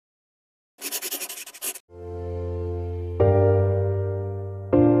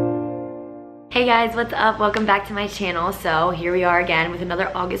Hey guys, what's up? Welcome back to my channel. So here we are again with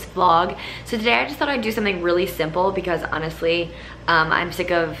another August vlog. So today I just thought I'd do something really simple because honestly, I'm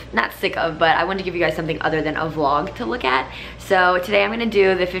not sick of, but I wanted to give you guys something other than a vlog to look at. So today I'm gonna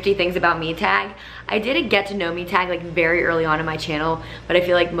do the 50 things about me tag. I did a get to know me tag like very early on in my channel, but I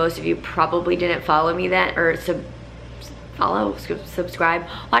feel like most of you probably didn't follow me then, or subscribe,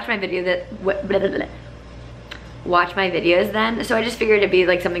 watch my video watch my videos then. So I just figured it'd be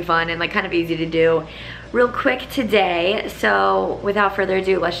like something fun and like kind of easy to do real quick today. So without further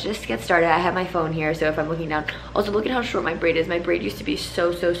ado, let's just get started. I have my phone here, so if I'm looking down, also look at how short my braid is. My braid used to be so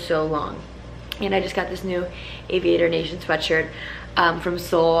long. And I just got this new Aviator Nation sweatshirt from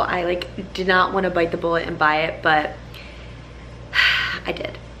Seoul. I like did not want to bite the bullet and buy it, but I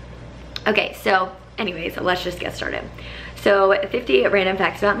did. Okay, so anyways, let's just get started. So 50 random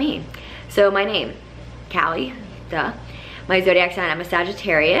facts about me. So my name, Kallie. Duh. My zodiac sign, I'm a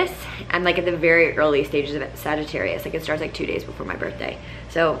Sagittarius. I'm like at the very early stages of Sagittarius. Like it starts like 2 days before my birthday.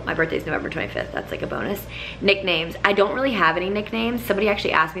 So my birthday is November 25th. That's like a bonus. Nicknames. I don't really have any nicknames. Somebody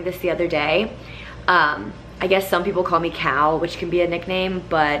actually asked me this the other day. I guess some people call me Cal, which can be a nickname,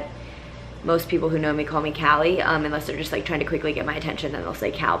 but most people who know me call me Kallie, unless they're just like trying to quickly get my attention, then they'll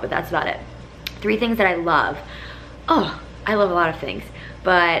say Cal, but that's about it. 3 things that I love. Oh, I love a lot of things,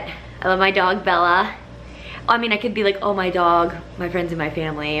 but I love my dog, Bella. I mean, I could be like, oh, my dog, my friends and my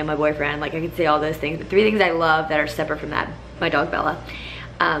family, and my boyfriend. Like, I could say all those things. But 3 things I love that are separate from that: my dog, Bella,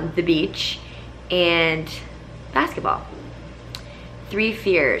 the beach, and basketball. 3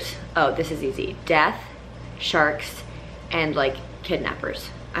 fears. Oh, this is easy. Death, sharks, and like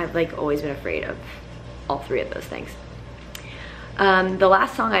kidnappers. I've like always been afraid of all 3 of those things. The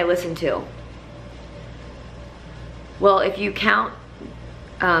last song I listened to. Well, if you count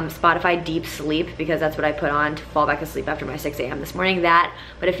Spotify Deep Sleep, because that's what I put on to fall back asleep after my 6 a.m. this morning, that.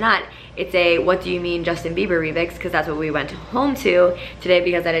 But if not, it's a What Do You Mean Justin Bieber remix, because that's what we went home to today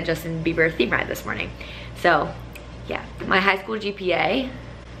because I did Justin Bieber theme ride this morning. So yeah, my high school GPA,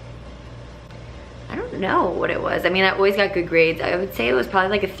 I don't know what it was. I mean, I always got good grades. I would say it was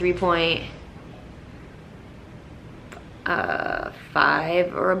probably like a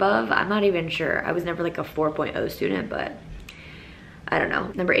 3.5 or above. I'm not even sure. I was never like a 4.0 student, but I don't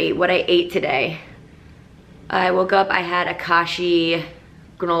know. Number 8, what I ate today. I woke up, I had a Kashi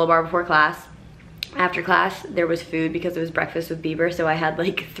granola bar before class. After class, there was food because it was breakfast with Bieber, so I had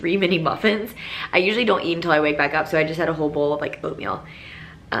like 3 mini muffins. I usually don't eat until I wake back up, so I just had a whole bowl of like oatmeal,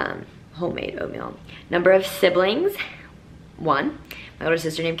 homemade oatmeal. Number of siblings, 1. My older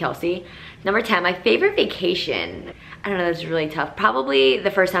sister named Kelsey. Number 10, my favorite vacation. I don't know, that's really tough. Probably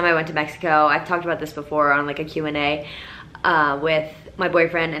the first time I went to Mexico. I've talked about this before on like a Q&A with my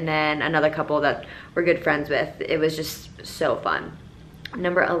boyfriend and then another couple that we're good friends with. It was just so fun.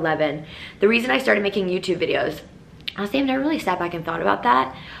 Number 11, the reason I started making YouTube videos. Honestly, I've never really sat back and thought about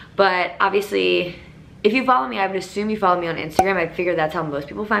that, but obviously, if you follow me, I would assume you follow me on Instagram. I figured that's how most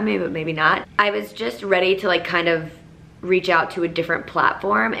people find me, but maybe not. I was just ready to like kind of reach out to a different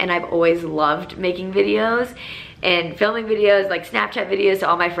platform, and I've always loved making videos and filming videos, like Snapchat videos to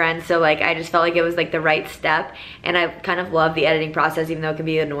all my friends. So like I just felt like it was like the right step, and I kind of love the editing process, even though it can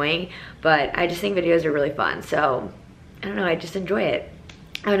be annoying, but I just think videos are really fun. So I don't know, I just enjoy it.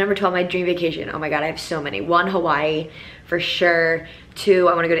 Oh, number 12, my dream vacation. Oh my God, I have so many. 1, Hawaii for sure. 2,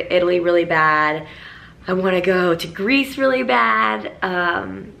 I want to go to Italy really bad. I want to go to Greece really bad. I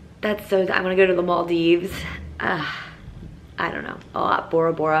want to go to the Maldives. I don't know, a lot.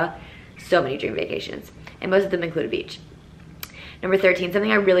 Bora Bora. So many dream vacations, and most of them include a beach. Number 13,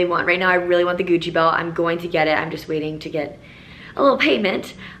 something I really want. Right now, I really want the Gucci belt. I'm going to get it. I'm just waiting to get a little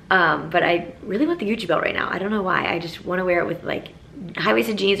payment. But I really want the Gucci belt right now. I don't know why. I just want to wear it with like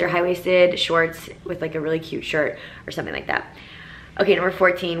high-waisted jeans or high-waisted shorts with like a really cute shirt or something like that. Okay, number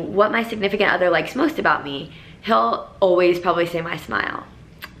 14, what my significant other likes most about me. He'll always probably say my smile.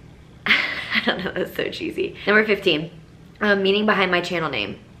 I don't know, that's so cheesy. Number 15, meaning behind my channel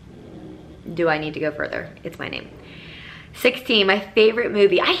name. Do I need to go further? It's my name. 16, my favorite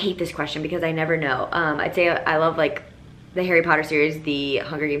movie. I hate this question because I never know. I'd say I love like the Harry Potter series, the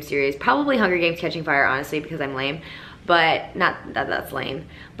Hunger Games series, probably Hunger Games Catching Fire, honestly, because I'm lame, but not that that's lame.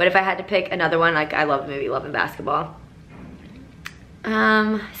 But if I had to pick another one, like I love the movie Love and Basketball.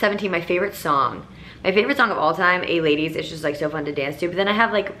 17, my favorite song. My favorite song of all time, A Ladies. It's just like so fun to dance to. But then I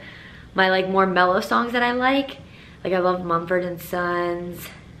have like my like more mellow songs that I like. Like I love Mumford & Sons.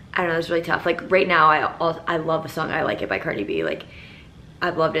 I don't know, it's really tough. Like right now, I love the song I Like It by Cardi B. Like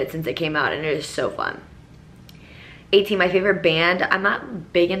I've loved it since it came out, and it is so fun. 18, my favorite band. I'm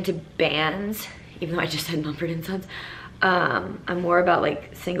not big into bands, even though I just said Mumford & Sons. I'm more about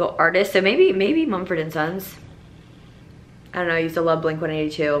like single artists. So maybe Mumford & Sons. I don't know, I used to love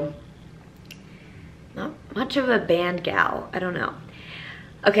Blink-182. Not much of a band gal, I don't know.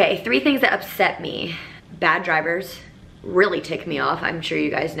 Okay, 3 things that upset me. Bad drivers really tick me off. I'm sure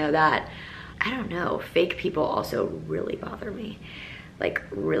you guys know that. I don't know, fake people also really bother me. Like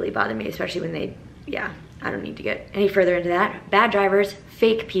really bother me, especially when they, yeah, I don't need to get any further into that. Bad drivers,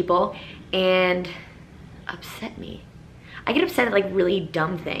 fake people, and upset me. I get upset at like really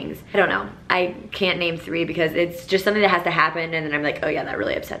dumb things. I don't know, I can't name 3 because it's just something that has to happen and then I'm like, oh yeah, that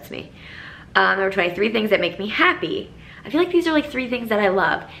really upsets me. Number 23 things that make me happy. I feel like these are like 3 things that I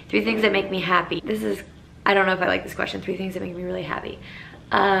love. 3 things that make me happy. This is, I don't know if I like this question. 3 things that make me really happy.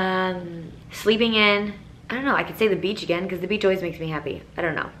 Sleeping in, I don't know, I could say the beach again because the beach always makes me happy. I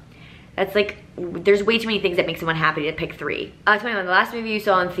don't know. That's like, there's way too many things that make someone happy to pick 3. 21, the last movie you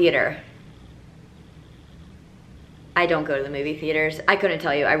saw in theater. I don't go to the movie theaters. I couldn't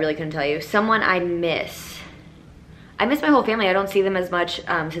tell you, I really couldn't tell you. Someone I miss. I miss my whole family. I don't see them as much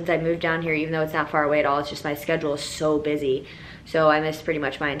since I moved down here, even though it's not far away at all. It's just my schedule is so busy. So I miss pretty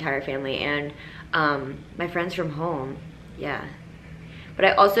much my entire family and my friends from home, yeah. But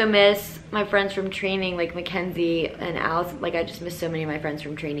I also miss my friends from training, like Mackenzie and Alice. Like I just miss so many of my friends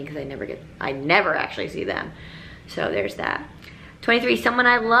from training because I never actually see them. So there's that. 23, someone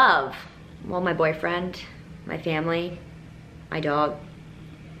I love. Well, my boyfriend, my family, my dog.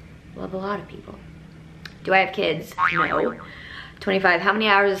 Love a lot of people. Do I have kids? No. 25, how many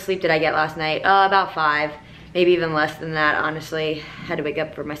hours of sleep did I get last night? About 5, maybe even less than that, honestly. Had to wake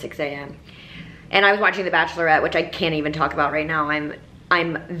up for my 6 a.m. And I was watching The Bachelorette, which I can't even talk about right now.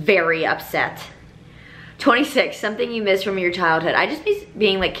 I'm very upset. 26, something you miss from your childhood. I just miss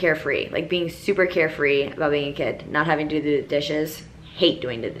being like carefree, like being super carefree about being a kid, not having to do the dishes. Hate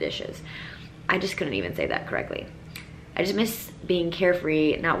doing the dishes. I just couldn't even say that correctly. I just miss being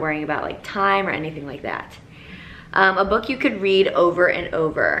carefree, not worrying about like time or anything like that. A book you could read over and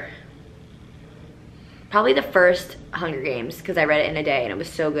over. Probably the first Hunger Games because I read it in a day and it was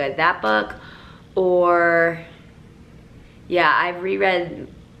so good. That book, or yeah, I've reread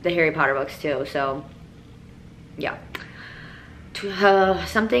the Harry Potter books too, so yeah.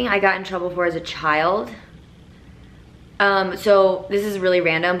 Something I got in trouble for as a child. So this is really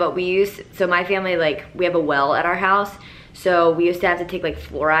random, but so my family, like, we have a well at our house. So we used to have to take like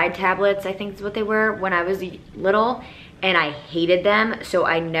fluoride tablets, I think is what they were, when I was little. And I hated them, so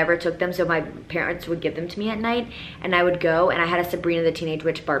I never took them. So my parents would give them to me at night and I would go, and I had a Sabrina the Teenage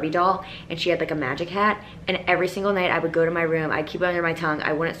Witch Barbie doll and she had like a magic hat. And every single night I would go to my room, I'd keep it under my tongue,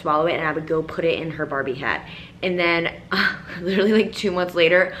 I wouldn't swallow it, and I would go put it in her Barbie hat. And then literally like 2 months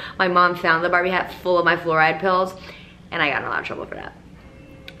later, my mom found the Barbie hat full of my fluoride pills. And I got in a lot of trouble for that.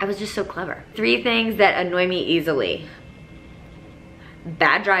 I was just so clever. 3 things that annoy me easily.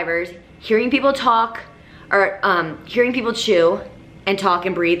 Bad drivers, hearing people talk, or hearing people chew and talk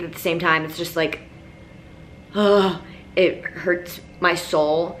and breathe at the same time. It's just like, oh, it hurts my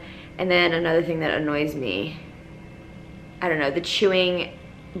soul. And then another thing that annoys me, I don't know, the chewing,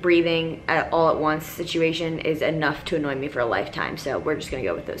 breathing all at once situation is enough to annoy me for a lifetime. So we're just gonna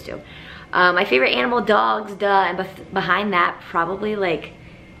go with those 2. My favorite animal, dogs, duh, and behind that, probably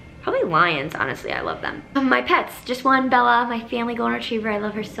lions, honestly, I love them. My pets, just one, Bella, my family golden retriever, I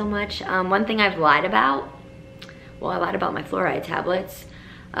love her so much. One thing I've lied about, well, I lied about my fluoride tablets.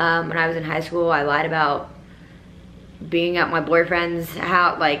 When I was in high school, I lied about being at my boyfriend's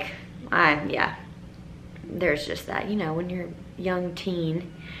house, yeah. There's just that, you know, when you're a young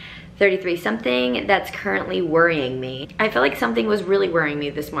teen. 33, something that's currently worrying me. I feel like something was really worrying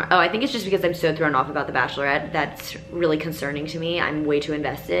me this morning. Oh, I think it's just because I'm so thrown off about The Bachelorette. That's really concerning to me. I'm way too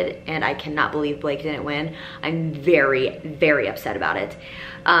invested and I cannot believe Blake didn't win. I'm very, very upset about it.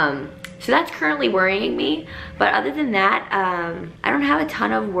 So that's currently worrying me. But other than that, I don't have a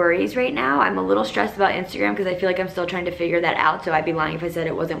ton of worries right now. I'm a little stressed about Instagram because I feel like I'm still trying to figure that out. So I'd be lying if I said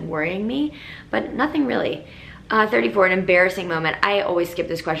it wasn't worrying me, but nothing really. 34, an embarrassing moment. I always skip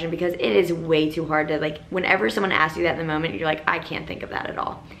this question because it is way too hard to, like, whenever someone asks you that in the moment, you're like, I can't think of that at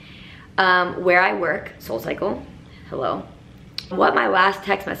all. Where I work, SoulCycle, hello. What my last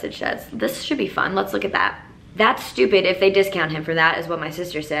text message says. This should be fun, let's look at that. That's stupid if they discount him for that, is what my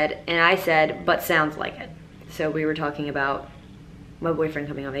sister said. And I said, but sounds like it. So we were talking about my boyfriend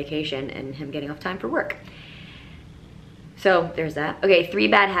coming on vacation and him getting off time for work. So there's that. Okay, 3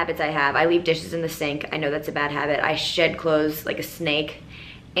 bad habits I have. I leave dishes in the sink. I know that's a bad habit. I shed clothes like a snake.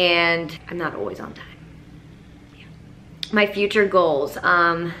 And I'm not always on time. Yeah. My future goals.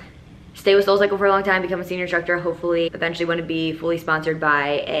 Stay with SoulCycle for a long time, become a senior instructor, hopefully eventually want to be fully sponsored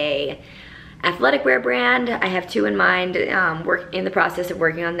by a athletic wear brand. I have 2 in mind, work in the process of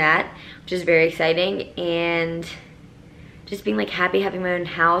working on that, which is very exciting. And just being like happy having my own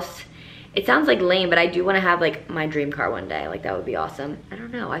house. It sounds like lame, but I do want to have like my dream car one day. Like that would be awesome. I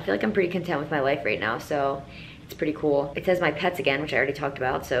don't know, I feel like I'm pretty content with my life right now, so it's pretty cool. It says my pets again, which I already talked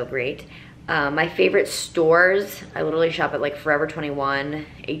about, so great. My favorite stores, I literally shop at like Forever 21,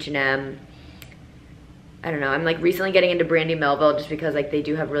 H&M. I don't know, I'm like recently getting into Brandy Melville just because like they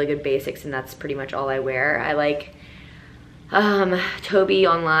do have really good basics and that's pretty much all I wear. I like Toby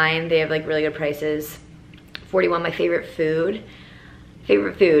online, they have like really good prices. 41, my favorite food.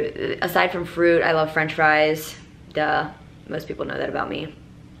 Favorite food, aside from fruit, I love French fries. Duh, most people know that about me.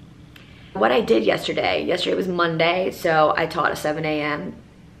 What I did yesterday was Monday, so I taught at 7 a.m.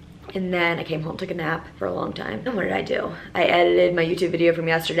 and then I came home, took a nap for a long time. And what did I do? I edited my YouTube video from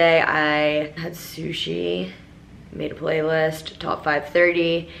yesterday. I had sushi, made a playlist, taught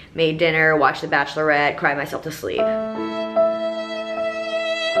 5:30, made dinner, watched The Bachelorette, cried myself to sleep.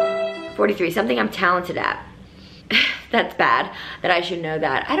 43, something I'm talented at. That's bad that I should know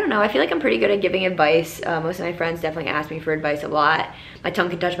that. I don't know, I feel like I'm pretty good at giving advice. Most of my friends definitely ask me for advice a lot. My tongue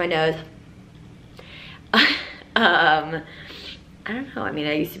can touch my nose. I don't know, I mean,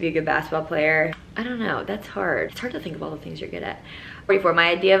 I used to be a good basketball player. I don't know, that's hard. It's hard to think of all the things you're good at. 44, my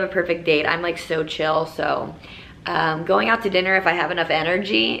idea of a perfect date, I'm like so chill, so going out to dinner if I have enough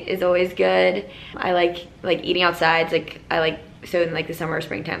energy is always good. I like eating outside, like I like, so in like the summer or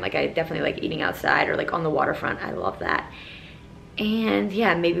springtime, like I definitely like eating outside or like on the waterfront. I love that. And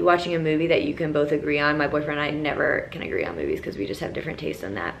yeah, maybe watching a movie that you can both agree on. My boyfriend and I never can agree on movies because we just have different tastes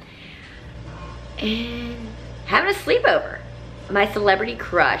on that. And having a sleepover. My celebrity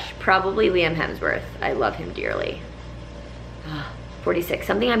crush, probably Liam Hemsworth. I love him dearly. 46,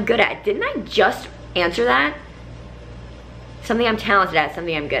 something I'm good at. Didn't I just answer that? Something I'm talented at,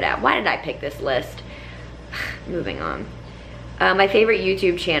 something I'm good at. Why did I pick this list? Moving on. My favorite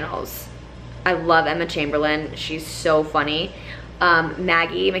YouTube channels. I love Emma Chamberlain. She's so funny.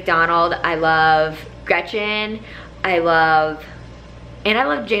 Maggie McDonald. I love Gretchen. I love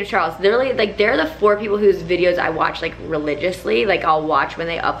James Charles. Literally, like, they're the 4 people whose videos I watch like religiously. Like I'll watch when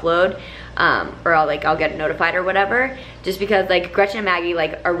they upload, or I'll get notified or whatever. Just because like Gretchen and Maggie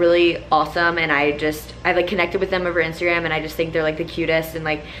like are really awesome, and I like connected with them over Instagram, and I just think they're like the cutest and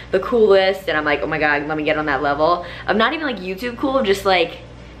like the coolest, and I'm like, oh my god, let me get on that level. I'm not even like YouTube cool, just like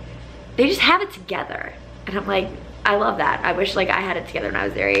they just have it together, and I'm like, I love that. I wish like I had it together when I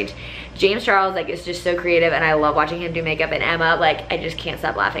was their age. James Charles like is just so creative, and I love watching him do makeup. And Emma, like I just can't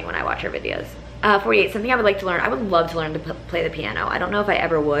stop laughing when I watch her videos. 48, something I would like to learn. I would love to learn to play the piano. I don't know if I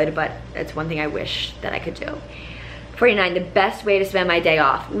ever would, but it's one thing I wish that I could do. 49, the best way to spend my day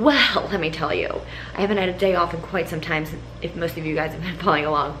off. Well, let me tell you, I haven't had a day off in quite some time, if most of you guys have been following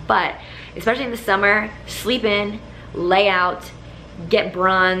along, but especially in the summer, sleep in, lay out, get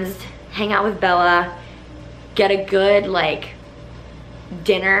bronzed, hang out with Bella, get a good like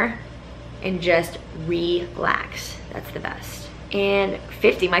dinner, and just relax. That's the best. And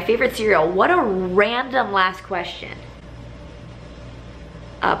 50, my favorite cereal. What a random last question.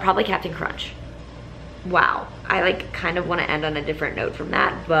 Probably Captain Crunch. Wow, I like kind of want to end on a different note from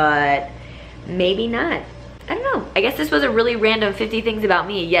that, but maybe not. I don't know. I guess this was a really random 50 things about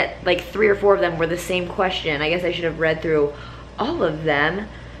me, yet like 3 or 4 of them were the same question. I guess I should have read through all of them.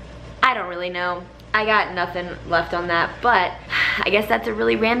 I don't really know. I got nothing left on that, but I guess that's a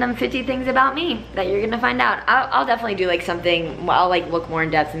really random 50 things about me that you're gonna find out. I'll definitely do like something, I'll like look more in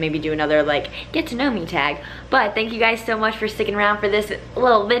depth and maybe do another like get to know me tag. But thank you guys so much for sticking around for this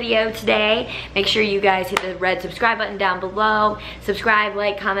little video today. Make sure you guys hit the red subscribe button down below. Subscribe,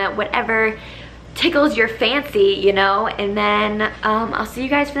 like, comment, whatever tickles your fancy, you know, and then I'll see you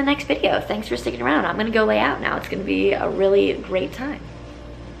guys for the next video. Thanks for sticking around. I'm gonna go lay out now. It's gonna be a really great time.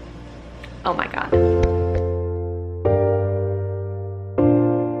 Oh my god.